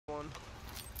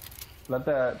Let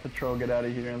that patrol get out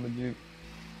of here on the Jeep.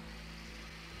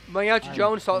 Bring out your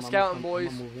drone, start scouting, I'm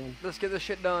boys. move in. Let's get this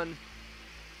shit done.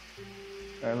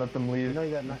 Alright, let them leave. You know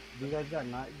you got night, you guys got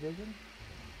night vision?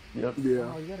 Yep.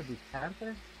 Yeah. Oh, you gotta be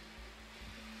Panther?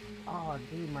 Oh,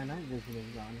 dude, my night vision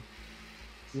is gone.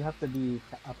 You have to be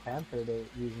a Panther to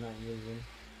use night vision.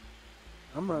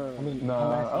 I'm a. I mean, No,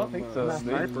 I don't think so.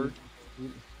 Sniper.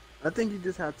 I think you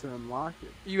just have to unlock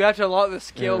it. You have to unlock the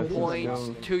skill Yeah, points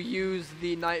it's to use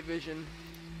the night vision.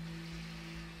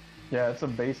 Yeah, it's a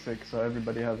basic, so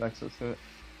everybody has access to it.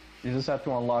 You just have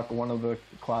to unlock one of the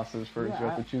classes first. You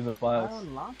have to choose a class. I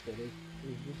unlocked it.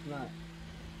 It's just not.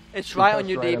 It's right on press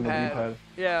your right on the D-pad. D-pad.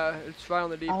 Yeah, it's right on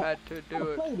the D-pad to do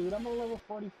it. Play, dude. I'm on level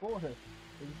 44. It's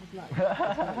just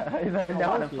not. He's not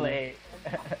down to play.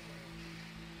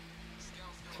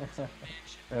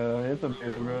 It's a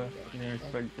bit, bro. You didn't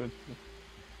expect it.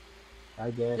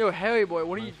 I guess. Yo, Harry boy,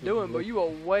 what are you doing, bro? You are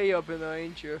way up in there,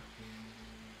 ain't you?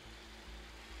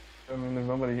 I mean, there's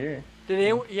nobody here. Did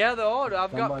anyone? Yeah, there are.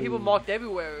 I've got Somebody- people marked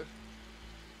everywhere.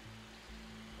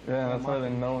 Yeah, that's why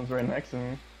then no one's right next to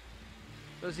me.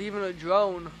 There's even a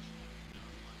drone.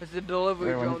 It's a delivery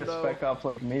Hey, when drone, you though. spec ops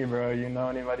like me, bro, you know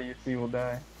anybody you see will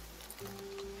die.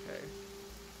 Okay.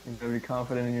 You gotta be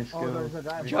confident in your Oh, skills. there's a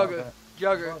guy. Jugger,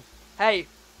 Jugger. Hey,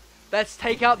 let's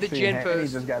take out the See, gin Henry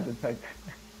first. just got detected.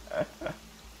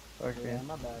 Okay. Yeah,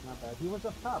 my bad, my bad. He was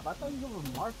up top. I thought you were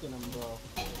marking him, bro.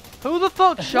 Who the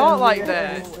fuck shot like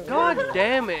that? God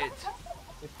damn it.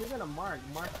 If you're gonna mark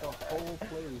the whole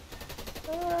place.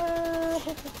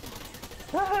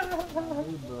 My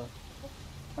dude, bro.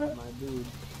 My dude.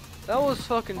 That was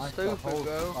fucking Mark the stupid, whole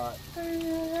bro. spot.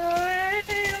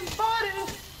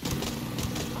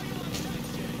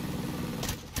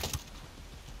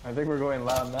 I think we're going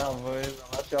loud now, boys.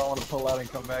 Unless y'all want to pull out and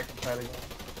come back and try to go.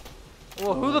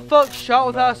 Well, who the fuck shot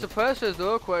without suppressor is the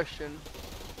real question.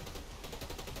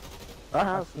 I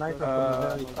have Sniper from the I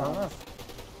very don't top. know.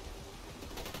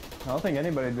 I don't think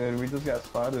anybody did. We just got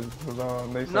spotted. So,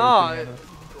 they started Nah, shooting at us.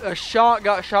 a shot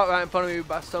got shot right in front of me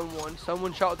by someone.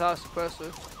 Someone shot without a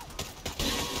suppressor.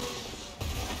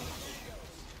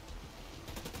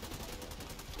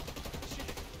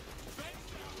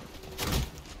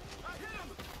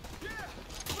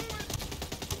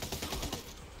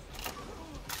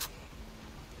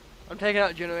 I'm taking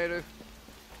out generator.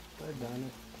 We're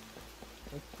done.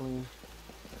 It's clean.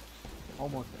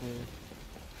 Almost clean.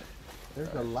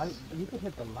 There's a light. You can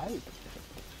hit the light.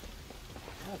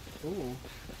 That's cool.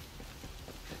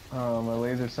 My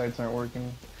laser sights aren't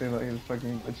working. They like it's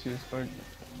fucking glitchy as fuck.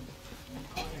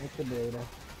 It's the data.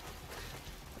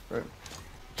 Right.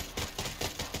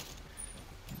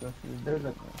 There's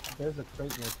a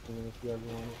crate next to me if you ever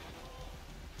want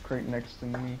it. Crate next to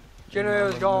me.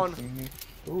 Generator's gone. Next to me.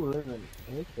 Ooh, there's an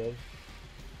AK.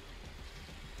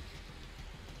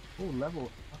 Ooh, level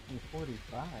fucking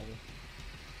 45.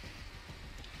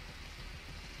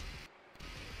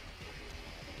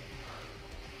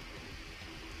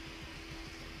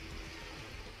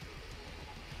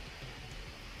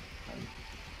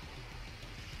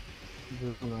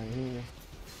 This one right here.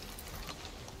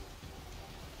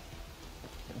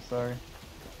 I'm sorry.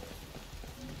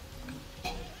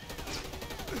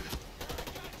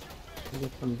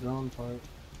 Get some drone parts.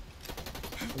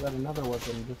 We got another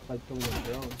weapon, just like killing a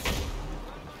drone.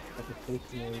 Like a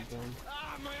stationary drone.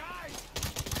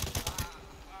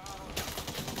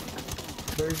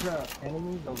 There's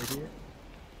enemies over here.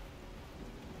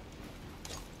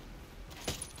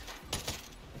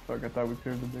 Fuck, I thought we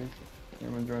cleared the base.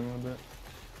 I'm enjoying with that.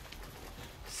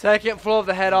 Second floor of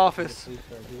the head office. Police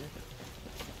right here.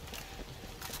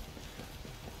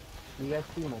 You guys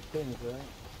see my things, right?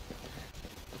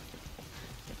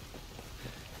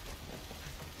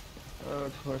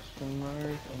 Question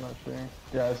mark? I'm not sure.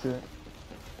 Yeah, I see it.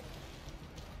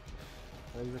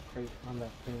 There's a crate on that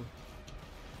thing.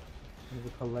 There's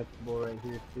a collectible right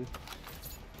here, too.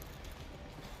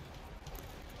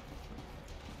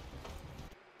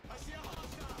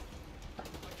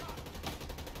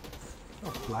 Oh,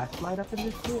 flashlight up in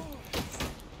this shit?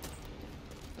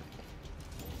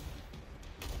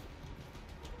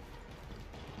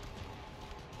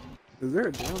 Is there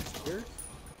a downstairs?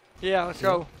 Yeah, let's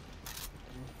go.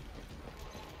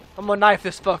 I'm gonna knife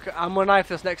this fucker. I'm gonna knife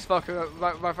this next fucker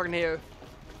right fucking here.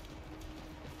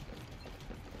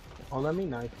 Oh, let me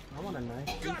knife. I want a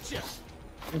knife. Gotcha!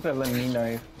 You said let me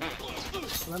knife.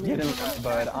 Let me Get him,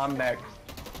 bud. I'm next.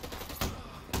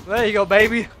 There you go,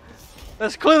 baby.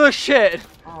 Let's clear this shit.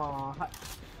 Aw,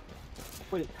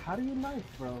 wait, how do you knife,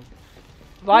 bro?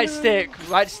 Right stick,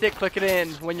 click it in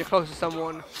when you're close to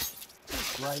someone.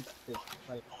 Right stick,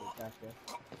 gotcha.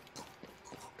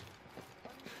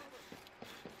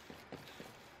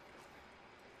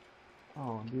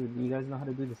 Oh, dude, you guys know how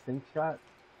to do the sink shot?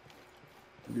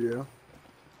 Yeah.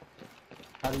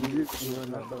 How do you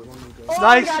not the one you go? Oh,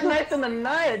 Nice. I got knifed in the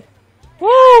nuts.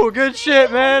 Woo! Good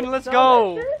shit, man. Let's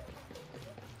go.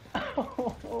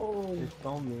 Oh. It's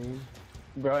so mean.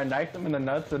 Bro, I knifed him in the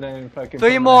nuts and then fucking.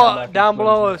 Three more down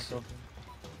below us.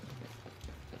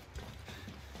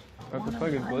 What the fuck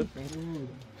is blitzing? Dude,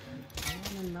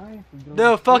 I want a knife.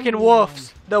 The fucking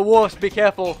wolves. The wolves. Be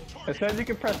careful. It says you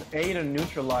can press A to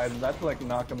neutralize. That's like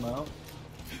knock him out.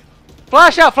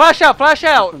 Flash out! Flash out! Flash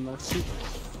out!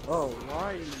 Oh,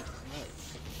 why?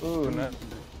 Ooh, no.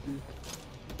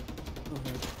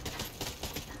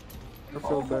 I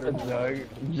feel better.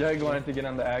 Jug wanted to get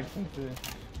on the action too.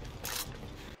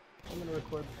 I'm gonna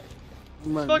record.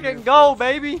 Let's Fucking go,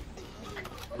 baby!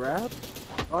 grab?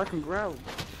 Oh, I can grab.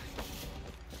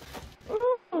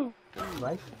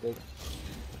 Right stick.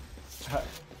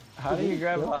 How do you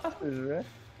grab hostages, right?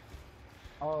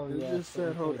 Oh, It yeah. just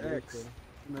said hold X,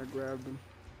 and I grabbed him.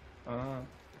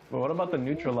 But what about the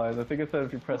neutralize? I think it says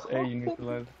if you press A, you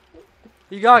neutralize.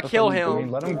 You gotta What the kill fuck are you doing?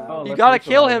 him. Let him go. You Let's gotta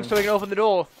kill neutralize him so we can open the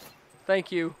door.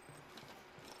 Thank you.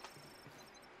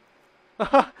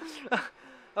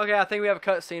 Okay, I think we have a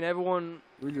cutscene. Everyone,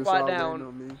 We just quiet all down. waiting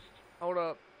on me. hold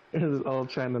up. This is all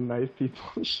trying to knife people.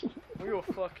 We will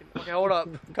fucking. Okay, hold up.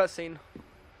 Cutscene.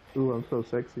 Ooh, I'm so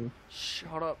sexy. Shh,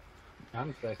 hold up.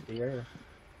 I'm sexy, yeah.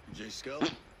 Jay Skull?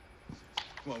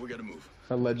 Come on, we gotta move.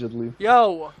 Allegedly.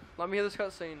 Yo, let me hear this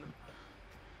cutscene.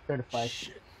 Certified.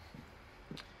 Shit.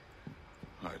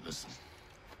 Alright, listen.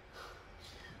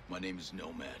 My name is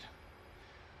Nomad.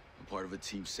 I'm part of a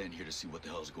team sent here to see what the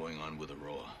hell's going on with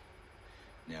Aroa.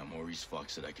 Now, Maurice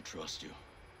Fox said I could trust you.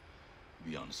 To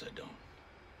be honest, I don't.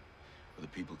 But the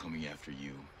people coming after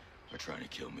you are trying to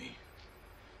kill me.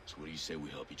 So what do you say we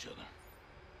help each other?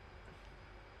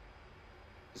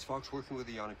 Is Fox working with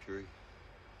Iana Puri?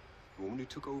 The woman who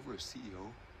took over as CEO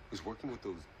was working with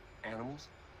those animals?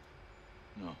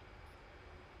 No.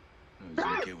 No,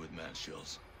 he's okay with mad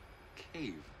shells.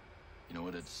 Cave. You know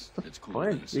what? It's cool.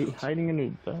 What? They hiding in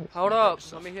your desk. Hold up.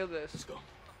 Let me hear this. Let's go.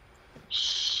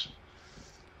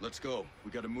 Let's go.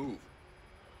 We gotta move.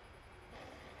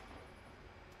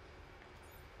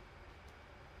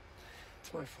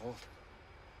 It's my fault.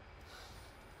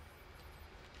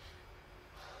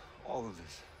 All of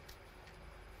this.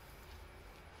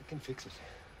 I can fix it.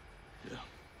 Yeah.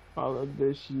 All of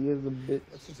this, she is a bitch.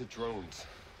 Lessons of drones.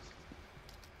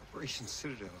 Operation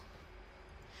Citadel.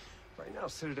 Right now,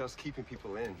 Citadel's keeping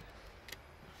people in.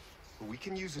 But we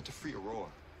can use it to free Aurora.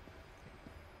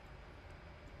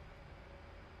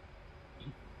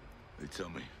 Hey, tell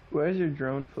me, Where's your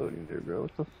drone floating there, bro?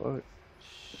 What the fuck?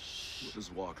 what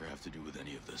does Walker have to do with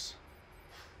any of this?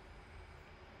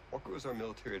 Walker was our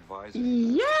military advisor.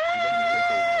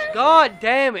 Yeah! God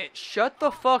damn it! Shut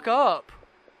the fuck up.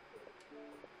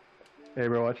 Hey,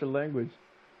 bro, watch your language.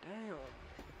 Damn.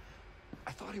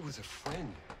 I thought he was a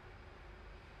friend.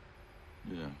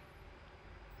 Yeah.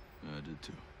 Yeah, I did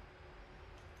too.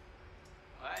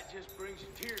 That just brings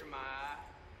a tear to my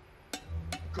eye.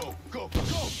 Go, go,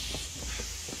 go!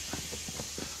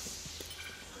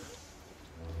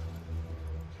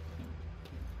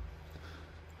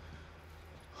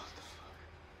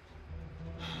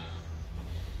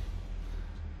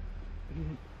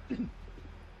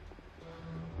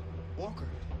 Walker.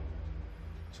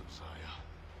 Josiah.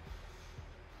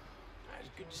 It's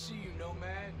good to see you,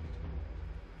 Nomad.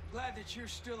 Glad that you're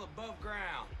still above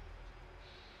ground.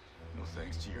 No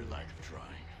thanks to your lack of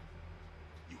trying.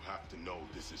 You have to know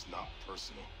this is not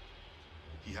personal.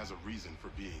 He has a reason for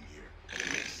being here, and it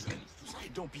makes sense. Hey,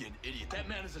 don't be an idiot. That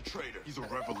man is a traitor. He's a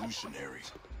revolutionary.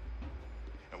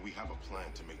 And we have a plan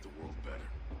to make the world better.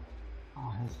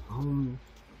 Oh, his home.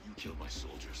 You killed my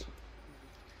soldiers.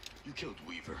 You killed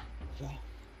Weaver.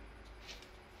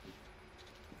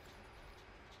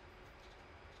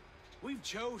 We've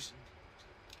chosen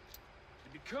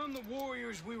to become the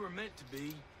warriors we were meant to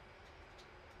be.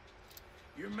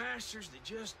 Your masters that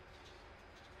just...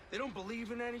 they don't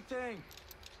believe in anything.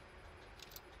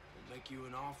 We'll make you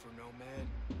an offer, Nomad.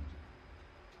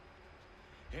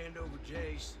 Hand over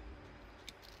Jace.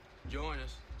 Join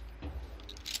us.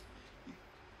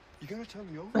 You gonna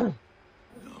turn me over?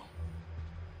 No.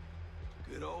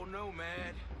 Good old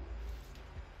Nomad.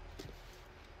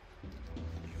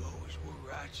 You always were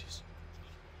righteous.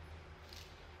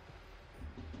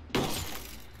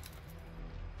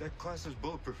 That class is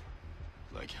bulletproof.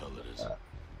 Like hell it is.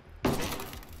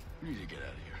 We need to get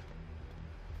out of here.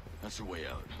 That's the way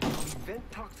out. Vent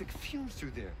toxic fumes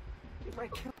through there. It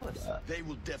might kill us. They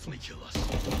will definitely kill us.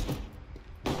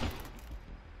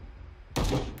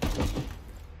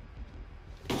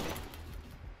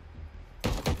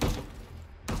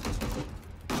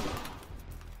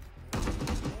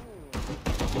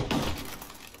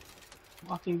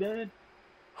 Walking Dead.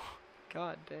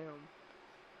 God damn.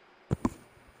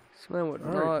 This man would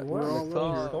Alright, not. we're all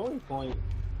stop. story point.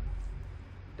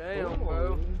 Damn,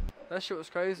 bro. That shit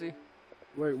was crazy.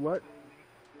 Wait, what?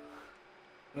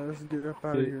 Let's get up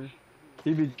out of here.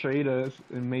 He betrayed us.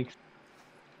 It makes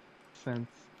sense.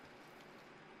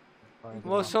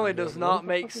 Most certainly does not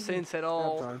make sense at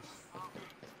all.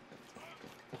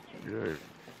 Good.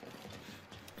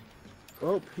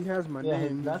 Oh, he has my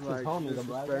name. That's He's his like, homie, the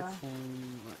black guy.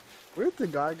 Where'd the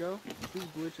guy go? He's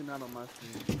glitching out on my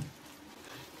screen.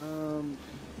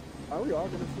 Are we all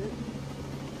gonna sit?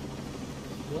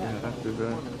 Yeah, after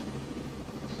that.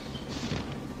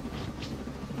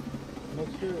 Make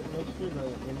sure the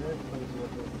inert plays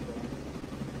with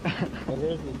it. But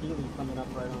there's the healing coming up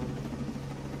right on.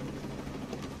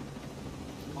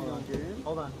 Hold on. Get in?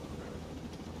 Hold on.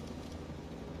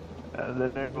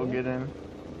 Then we'll get in.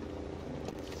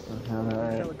 The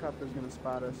Alright. helicopter's gonna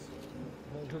spot us.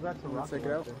 Who got the Wanna rocket take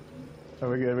it out? launcher? Oh,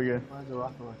 we're good, we're good. Where's the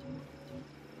rocket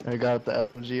launcher? I got the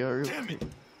LG already. Damn it!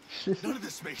 None of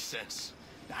this makes sense.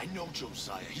 I know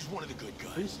Josiah. He's one of the good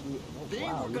guys. They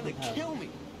were gonna kill me.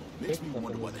 Makes me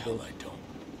wonder why the hell I don't.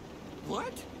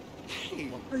 What? Hey,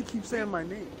 Why do you keep saying my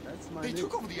name? That's my they name.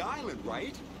 took over the island,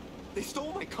 right? They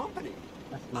stole my company.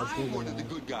 That's my I'm one of the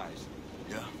good guys.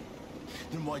 Yeah?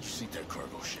 Then why'd you sink that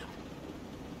cargo ship?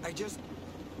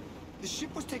 The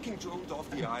ship was taking drones off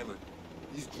the island.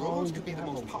 These drones could be the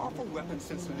most powerful weapon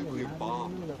since the nuclear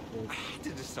bomb. I had to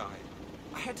decide.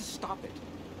 I had to stop it.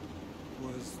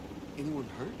 Was anyone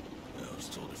hurt? I was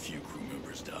told a few crew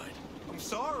members died. I'm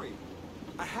sorry.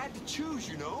 I had to choose,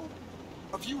 you know?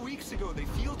 A few weeks ago, they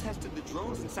field tested the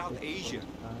drones in South Asia.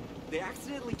 They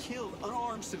accidentally killed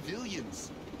unarmed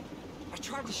civilians. I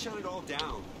tried to shut it all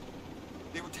down.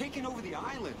 They were taking over the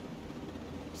island.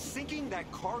 Sinking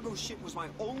that cargo ship was my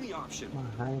only option.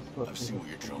 I've seen what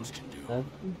your drones can do.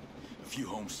 A few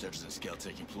homesteaders and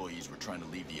Scout-Tech employees were trying to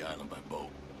leave the island by boat.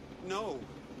 No.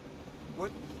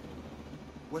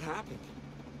 What happened?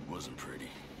 Wasn't pretty.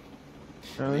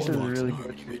 Oh, this is Fox really and good.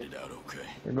 Harmony made it out okay.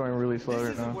 We're going really slow This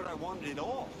right isn't now. what I wanted at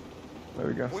all. There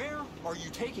we go. Where are you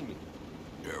taking me?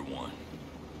 Bear 1.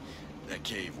 That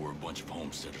cave where a bunch of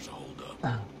homesteaders are holed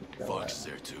up. Fox is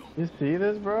there too. You see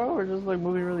this, bro? We're just like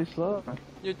moving really slow.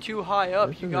 You're too high up.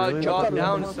 This You is gotta really drop slow.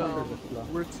 down some.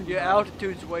 We're too Your high.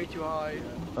 altitude's way too high. Is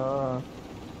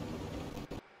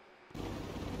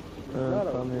that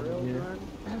a coming rail here. gun?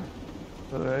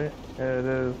 Alright? Yeah, it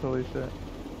is. Holy shit.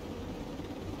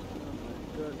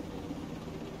 Good.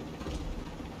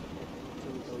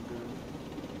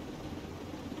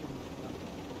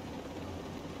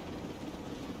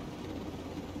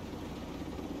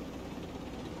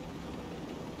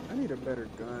 I need a better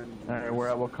gun. Alright, we're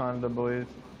at Wakanda, boys.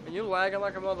 And you're lagging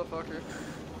like a motherfucker.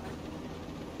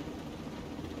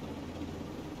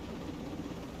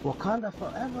 Wakanda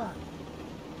forever.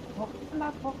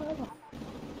 Wakanda forever.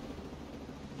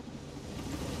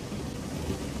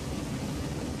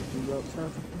 You up,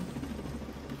 son?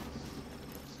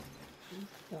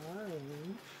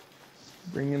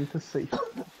 Bring him to safety.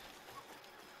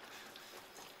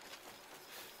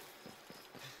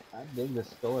 I dig the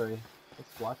story.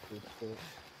 Let's watch this shit.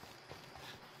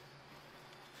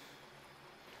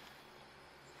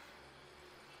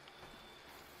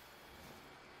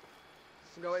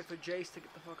 I'm gonna wait for Jace to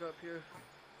get the fuck up here.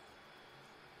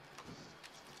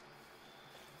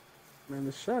 Man,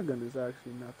 the shotgun is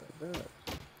actually not that bad.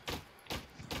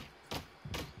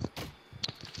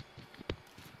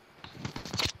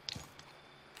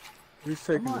 He's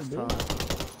taking his time.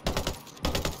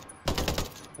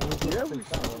 Yeah, we should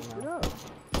pick it up.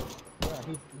 Yeah,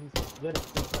 he's good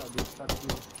at picking up these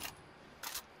fucking.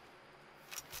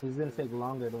 He's gonna take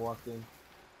longer to walk in.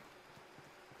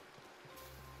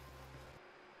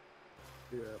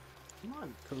 Yeah. Come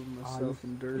on. Cover myself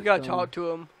in dirt. You gotta talk to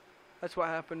him. That's what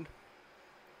happened.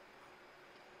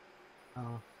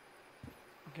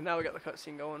 Okay, now we got the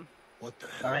cutscene going. What the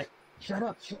hell? Alright. Shut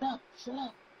up, shut up, shut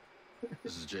up.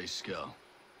 This is Jay Skell,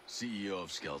 CEO of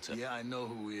Skeltech. Yeah, I know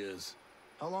who he is.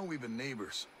 How long we been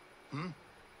neighbors?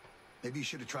 Maybe you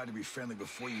should have tried to be friendly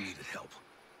before you needed help.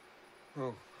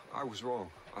 Oh, I was wrong.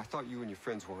 I thought you and your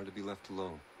friends wanted to be left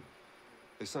alone.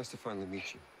 It's nice to finally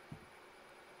meet you.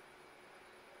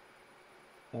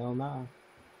 Hell no.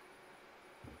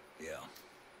 Yeah.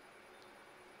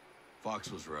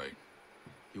 Fox was right.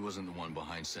 He wasn't the one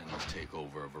behind Sentinel's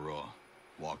takeover of Aurora.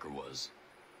 Walker was.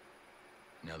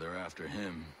 Now they're after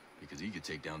him because he could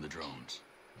take down the drones.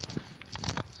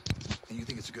 And you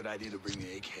think it's a good idea to bring the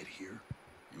egghead here?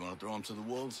 You want to throw him to the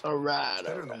wolves? Alright,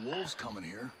 Better than wolves coming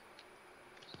here.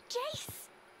 Jace!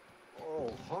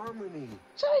 Oh, Harmony.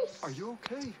 Chase. Are you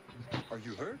okay? Are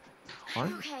you hurt?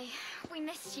 I'm okay. We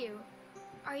missed you.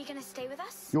 Are you gonna stay with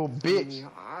us? Yo, bitch.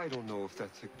 I don't know if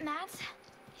that's a... Matt?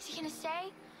 Is he gonna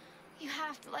stay? You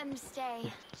have to let him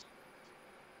stay.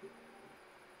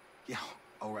 Yeah,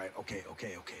 all right, okay.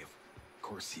 Of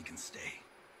course he can stay.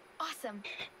 Awesome.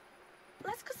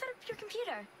 Let's go set up your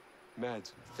computer.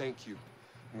 Mads, thank you.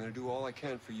 I'm gonna do all I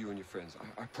can for you and your friends.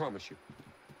 I promise you.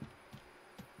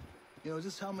 You know,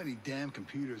 just how many damn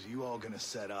computers are you all gonna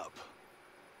set up?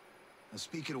 Now,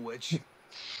 speaking of which,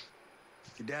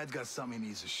 your dad's got something he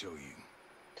needs to show you.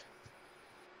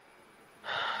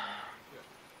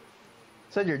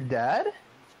 Said your dad?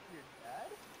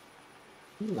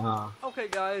 Nah. Okay,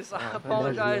 guys, I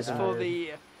apologize for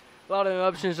a lot of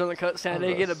interruptions on the cutscene. I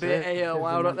did get a bit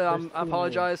loud up there. I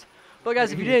apologize. But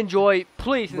guys, if you did enjoy,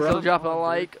 please consider dropping a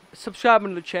like, subscribing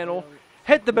to the channel,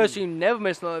 hit the bell so you never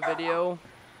miss another video,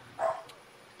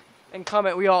 and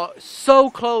comment. We are so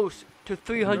close to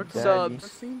 300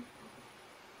 subs.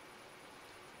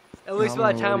 At least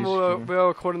by the time we're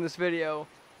recording this video.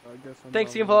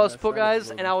 Thanks again for all the support,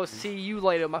 guys, and I will see you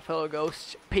later, my fellow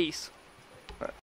ghosts. Peace.